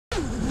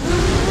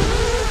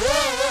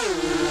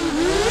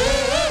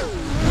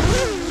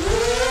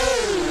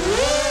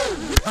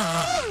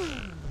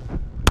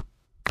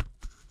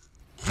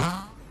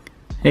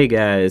Hey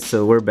guys,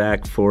 so we're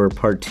back for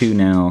part 2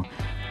 now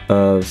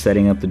of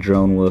setting up the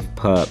Dronewolf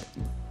pup.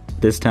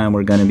 This time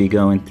we're going to be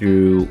going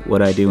through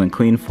what I do in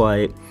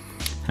Cleanflight,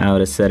 how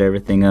to set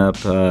everything up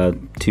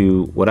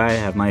to what I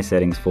have my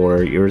settings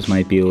for. Yours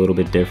might be a little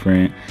bit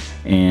different,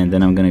 and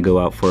then I'm going to go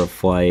out for a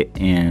flight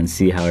and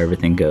see how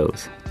everything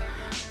goes.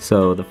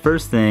 So the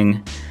first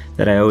thing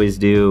that I always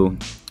do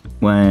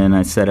when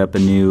I set up a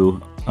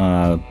new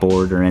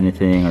board or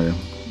anything, or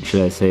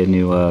should I say a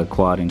new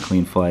quad in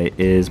Cleanflight,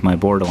 is my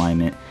board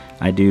alignment.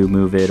 I do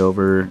move it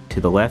over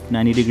to the left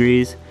 90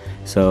 degrees,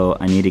 so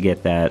I need to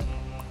get that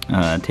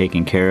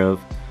taken care of.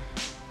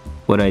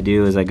 What I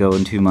do is I go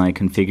into my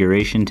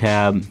configuration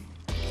tab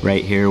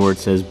right here where it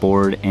says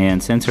board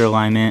and sensor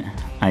alignment.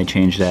 I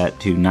change that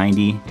to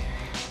 90,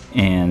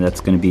 and that's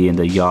going to be in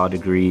the yaw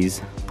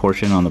degrees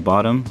portion on the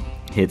bottom.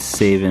 Hit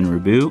save and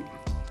reboot.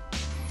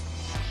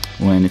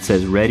 When it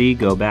says ready,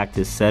 go back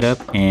to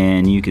setup,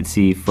 and you can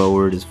see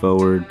forward is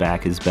forward,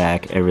 back is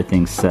back,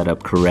 everything's set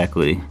up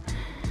correctly.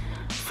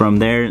 From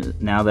there,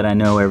 now that I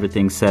know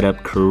everything's set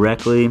up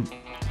correctly,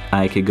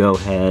 I could go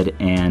ahead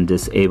and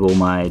disable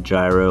my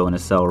gyro and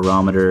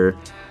accelerometer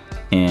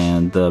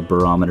and the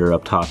barometer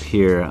up top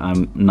here.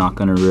 I'm not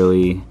going to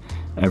really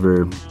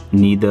ever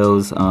need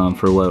those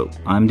for what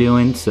I'm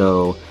doing,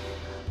 so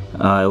it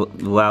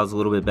allows a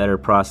little bit better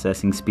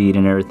processing speed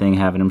and everything,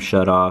 having them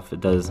shut off.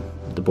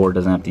 The board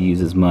doesn't have to use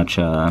as much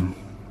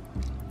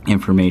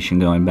information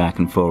going back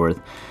and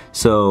forth.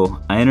 So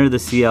I enter the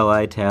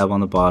CLI tab on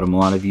the bottom. A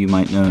lot of you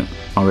might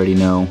already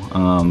know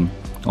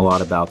a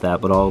lot about that,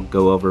 but I'll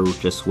go over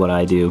just what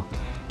I do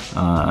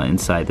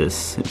inside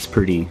this. It's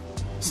pretty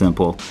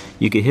simple.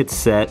 You can hit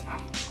set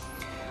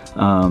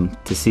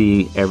to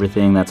see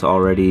everything that's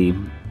already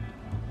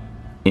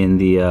in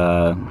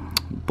the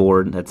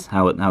board. That's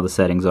how the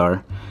settings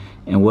are.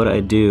 And what I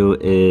do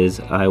is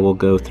I will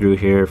go through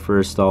here.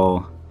 First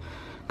I'll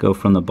go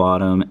from the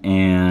bottom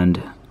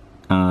and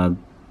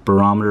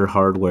barometer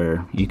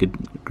hardware. You could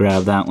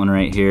grab that one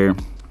right here,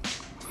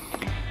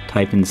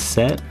 type in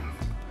set,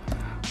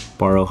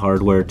 borrow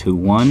hardware to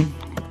 1,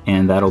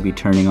 and that'll be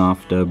turning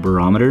off the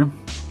barometer.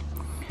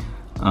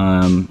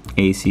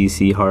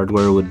 ACC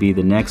hardware would be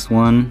the next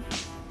one.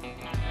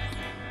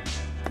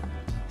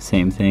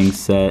 Same thing,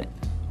 set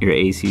your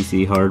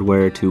ACC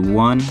hardware to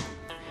 1.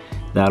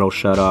 That'll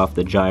shut off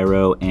the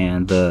gyro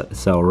and the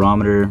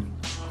accelerometer.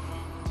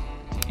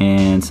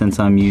 And since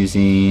I'm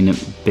using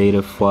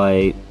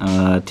Betaflight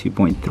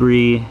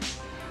 2.3,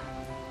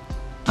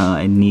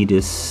 I need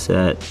to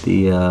set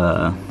the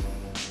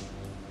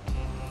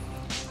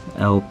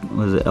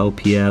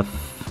LPF,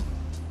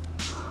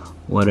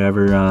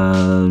 whatever,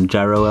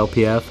 gyro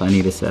LPF. I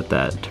need to set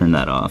that, turn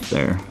that off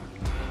there.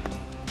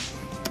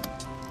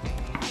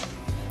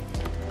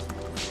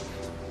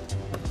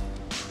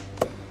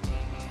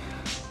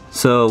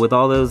 So with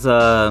all those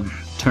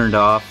turned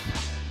off,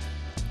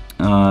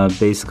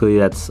 basically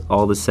that's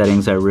all the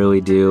settings I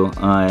really do.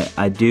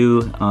 I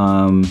do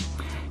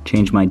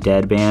change my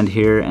deadband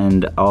here,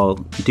 and I'll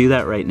do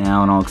that right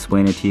now, and I'll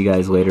explain it to you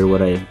guys later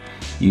what I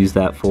use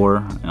that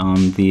for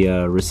on the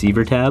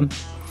receiver tab.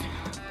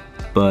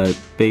 But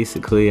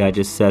basically I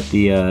just set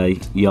the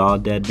yaw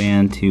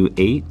deadband to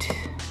 8.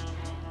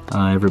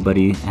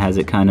 Everybody has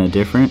it kind of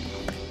different.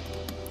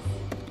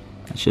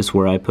 That's just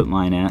where I put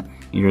mine at.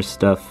 Your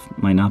stuff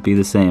might not be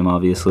the same,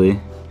 obviously.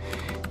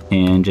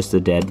 And just a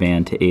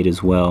deadband to 8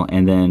 as well.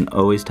 And then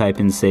always type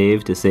in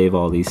save to save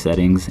all these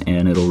settings,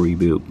 and it'll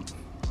reboot.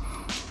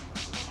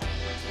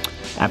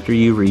 After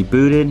you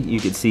rebooted, you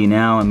can see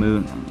now I'm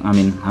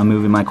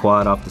moving my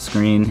quad off the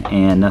screen,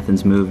 and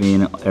nothing's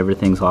moving.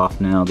 Everything's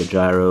off now, the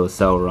gyro,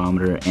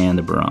 accelerometer, and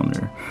the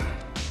barometer.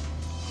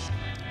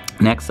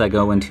 Next I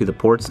go into the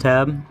ports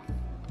tab,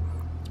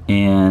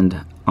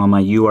 and on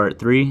my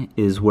UART3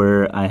 is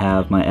where I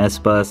have my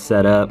S-Bus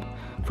set up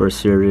for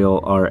serial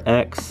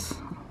RX.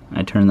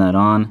 I turn that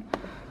on,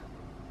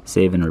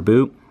 save and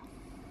reboot.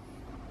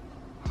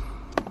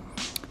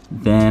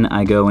 Then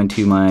I go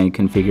into my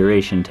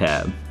configuration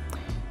tab.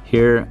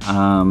 Here,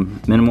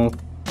 minimal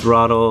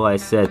throttle I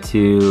set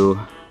to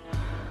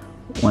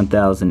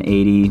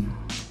 1080,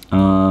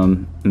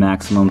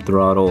 maximum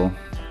throttle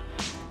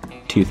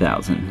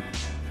 2000.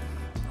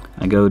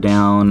 I go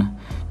down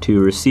to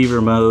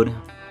receiver mode.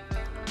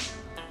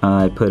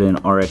 I put in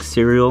RX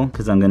serial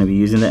because I'm going to be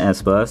using the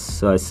S-Bus,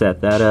 so I set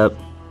that up.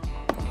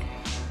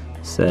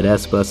 Set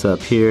S-Bus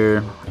up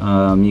here.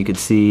 You can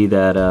see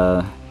that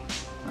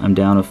I'm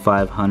down to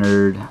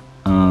 500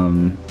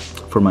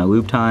 for my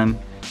loop time.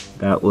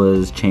 That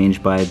was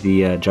changed by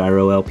the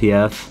gyro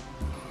LPF.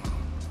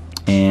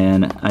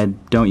 And I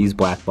don't use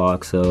black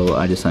box, so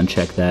I just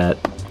uncheck that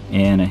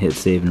and I hit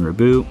save and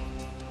reboot.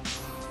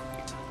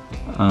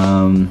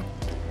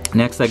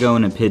 Next I go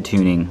into PID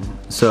tuning.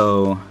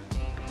 So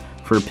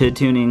for PID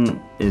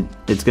tuning,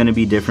 it's going to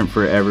be different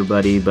for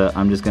everybody, but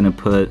I'm just going to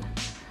put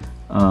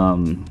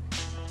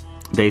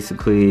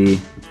basically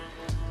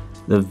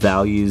the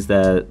values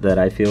that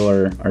I feel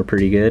are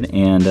pretty good.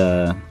 And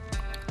the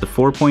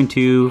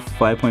 4.2,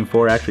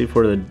 5.4 actually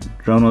for the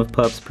Dronewolf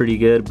pup's pretty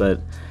good, but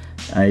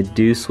I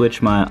do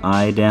switch my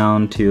eye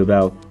down to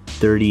about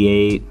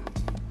 38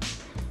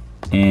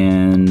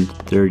 and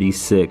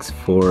 36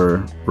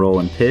 for roll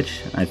and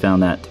pitch. I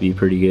found that to be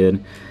pretty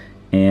good.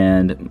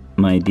 And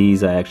my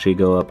D's, I actually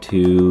go up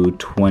to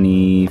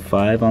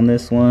 25 on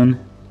this one,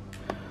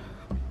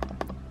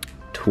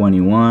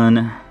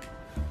 21,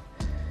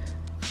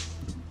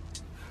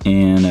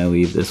 and I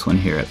leave this one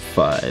here at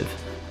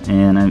 5.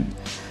 And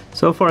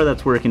so far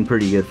that's working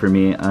pretty good for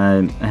me.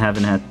 I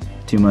haven't had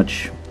too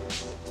much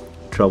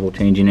trouble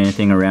changing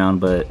anything around,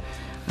 but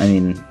I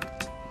mean,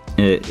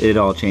 it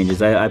all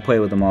changes. I play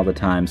with them all the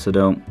time, so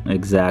don't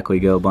exactly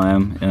go by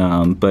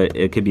them, but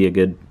it could be a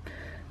good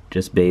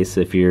just base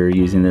if you're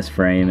using this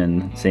frame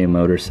and same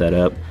motor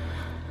setup.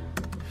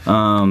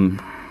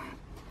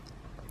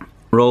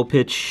 Roll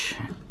pitch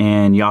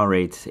and yaw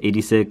rates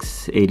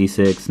 86,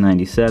 86,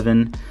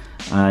 97.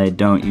 I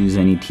don't use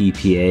any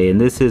TPA,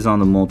 and this is on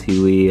the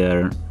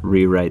multi-Wii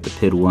rewrite, the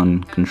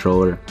PID1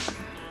 controller.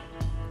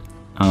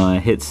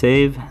 Hit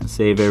save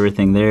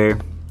everything there.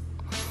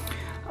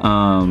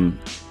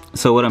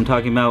 So what I'm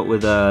talking about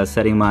with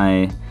setting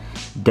my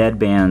dead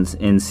bands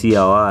in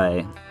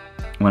CLI,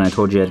 when I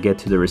told you I'd get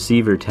to the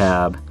receiver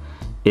tab,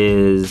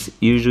 is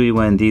usually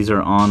when these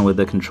are on with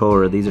the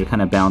controller, these are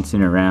kind of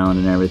bouncing around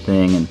and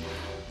everything, and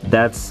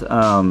that's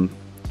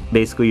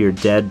basically your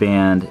dead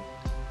band.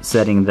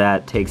 Setting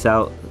that takes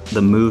out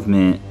the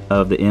movement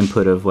of the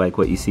input of like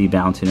what you see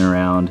bouncing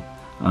around,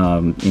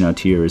 you know,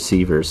 to your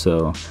receiver.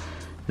 So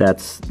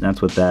that's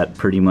what that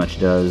pretty much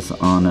does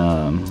on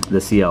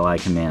the CLI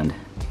command.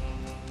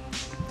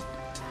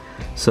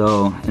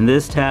 So in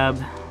this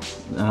tab,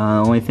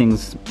 only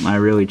things I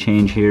really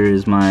change here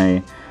is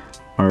my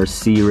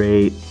RC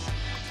rate.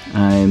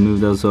 I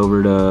move those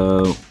over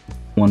to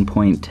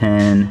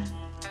 1.10.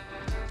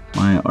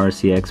 My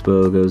RC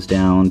Expo goes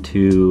down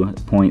to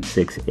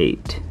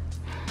 0.68.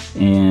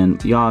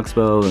 And yaw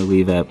Expo I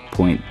leave at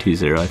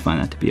 0.20. I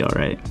find that to be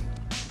alright.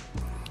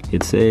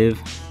 Hit save.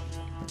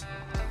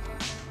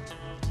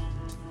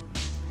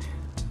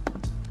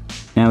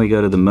 Now we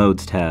go to the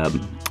modes tab.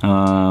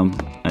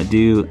 I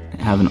do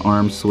have an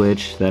arm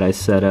switch that I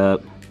set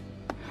up.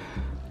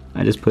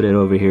 I just put it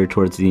over here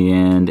towards the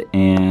end,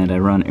 and I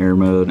run air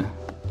mode,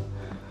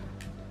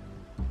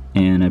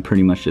 and I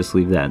pretty much just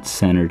leave that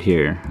centered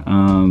here.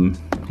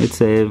 Hit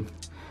save.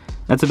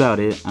 That's about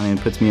it. I mean,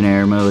 it puts me in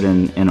air mode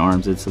and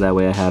arms it, so that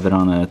way I have it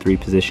on a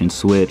 3-position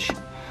switch,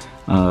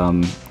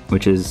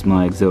 which is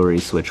my auxiliary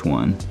switch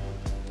 1.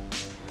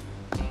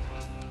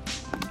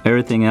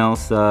 Everything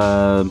else,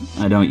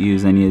 I don't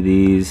use any of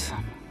these.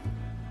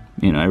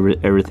 You know,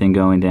 everything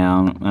going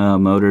down.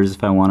 Motors,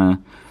 if I want to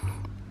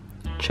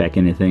check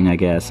anything, I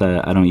guess.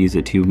 I don't use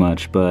it too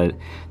much, but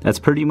that's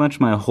pretty much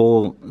my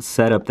whole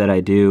setup that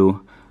I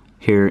do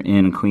here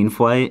in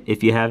Cleanflight.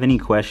 If you have any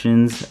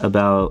questions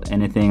about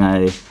anything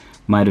I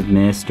might have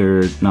missed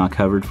or not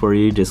covered for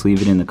you, just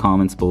leave it in the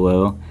comments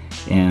below,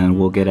 and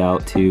we'll get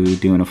out to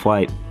doing a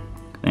flight.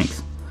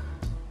 Thanks.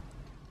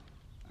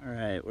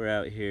 Alright, we're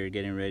out here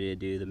getting ready to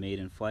do the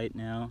maiden flight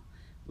now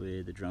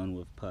with the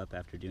Dronewolf pup.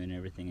 After doing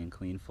everything in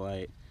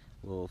Cleanflight,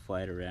 we'll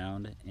fly it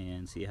around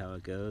and see how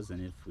it goes,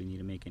 and if we need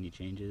to make any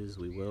changes,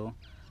 we will.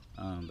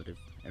 But if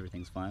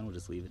everything's fine, we'll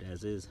just leave it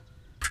as is.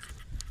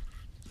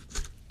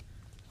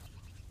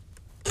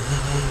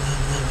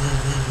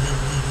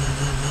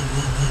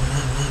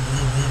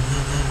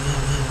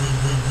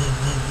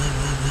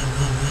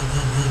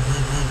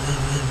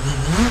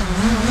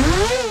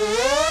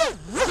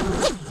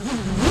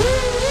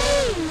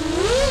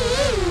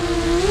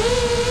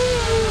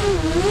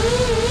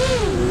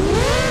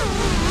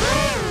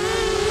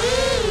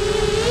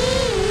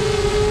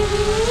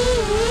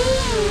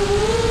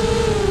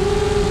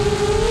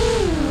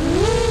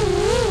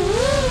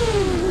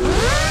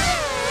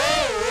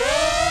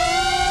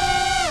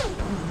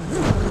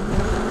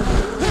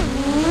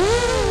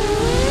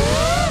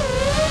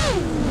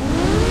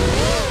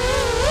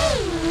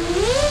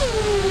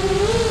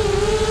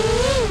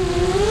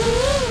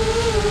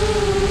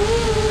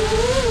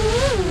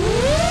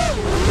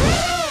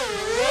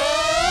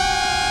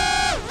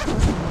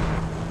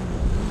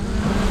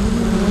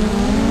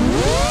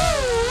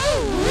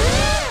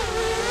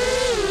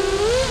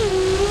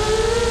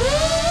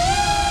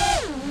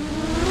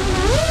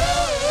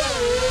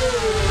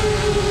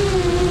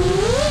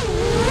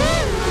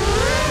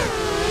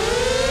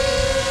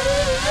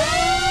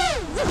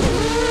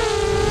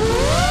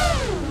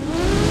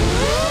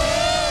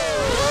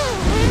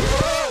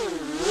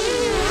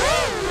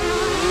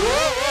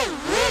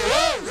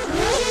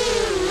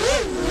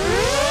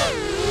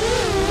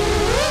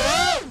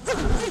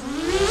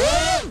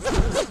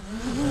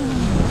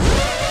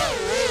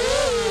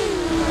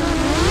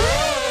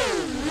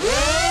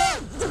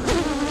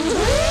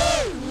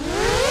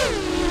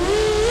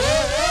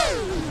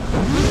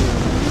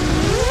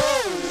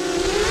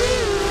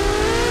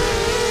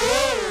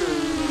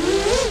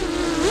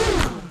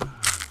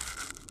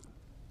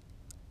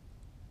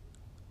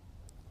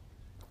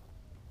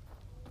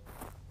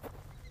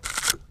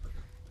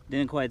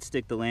 Didn't quite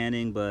stick the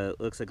landing, but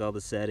looks like all the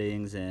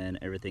settings and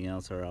everything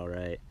else are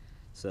alright.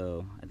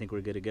 So I think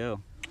we're good to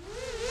go.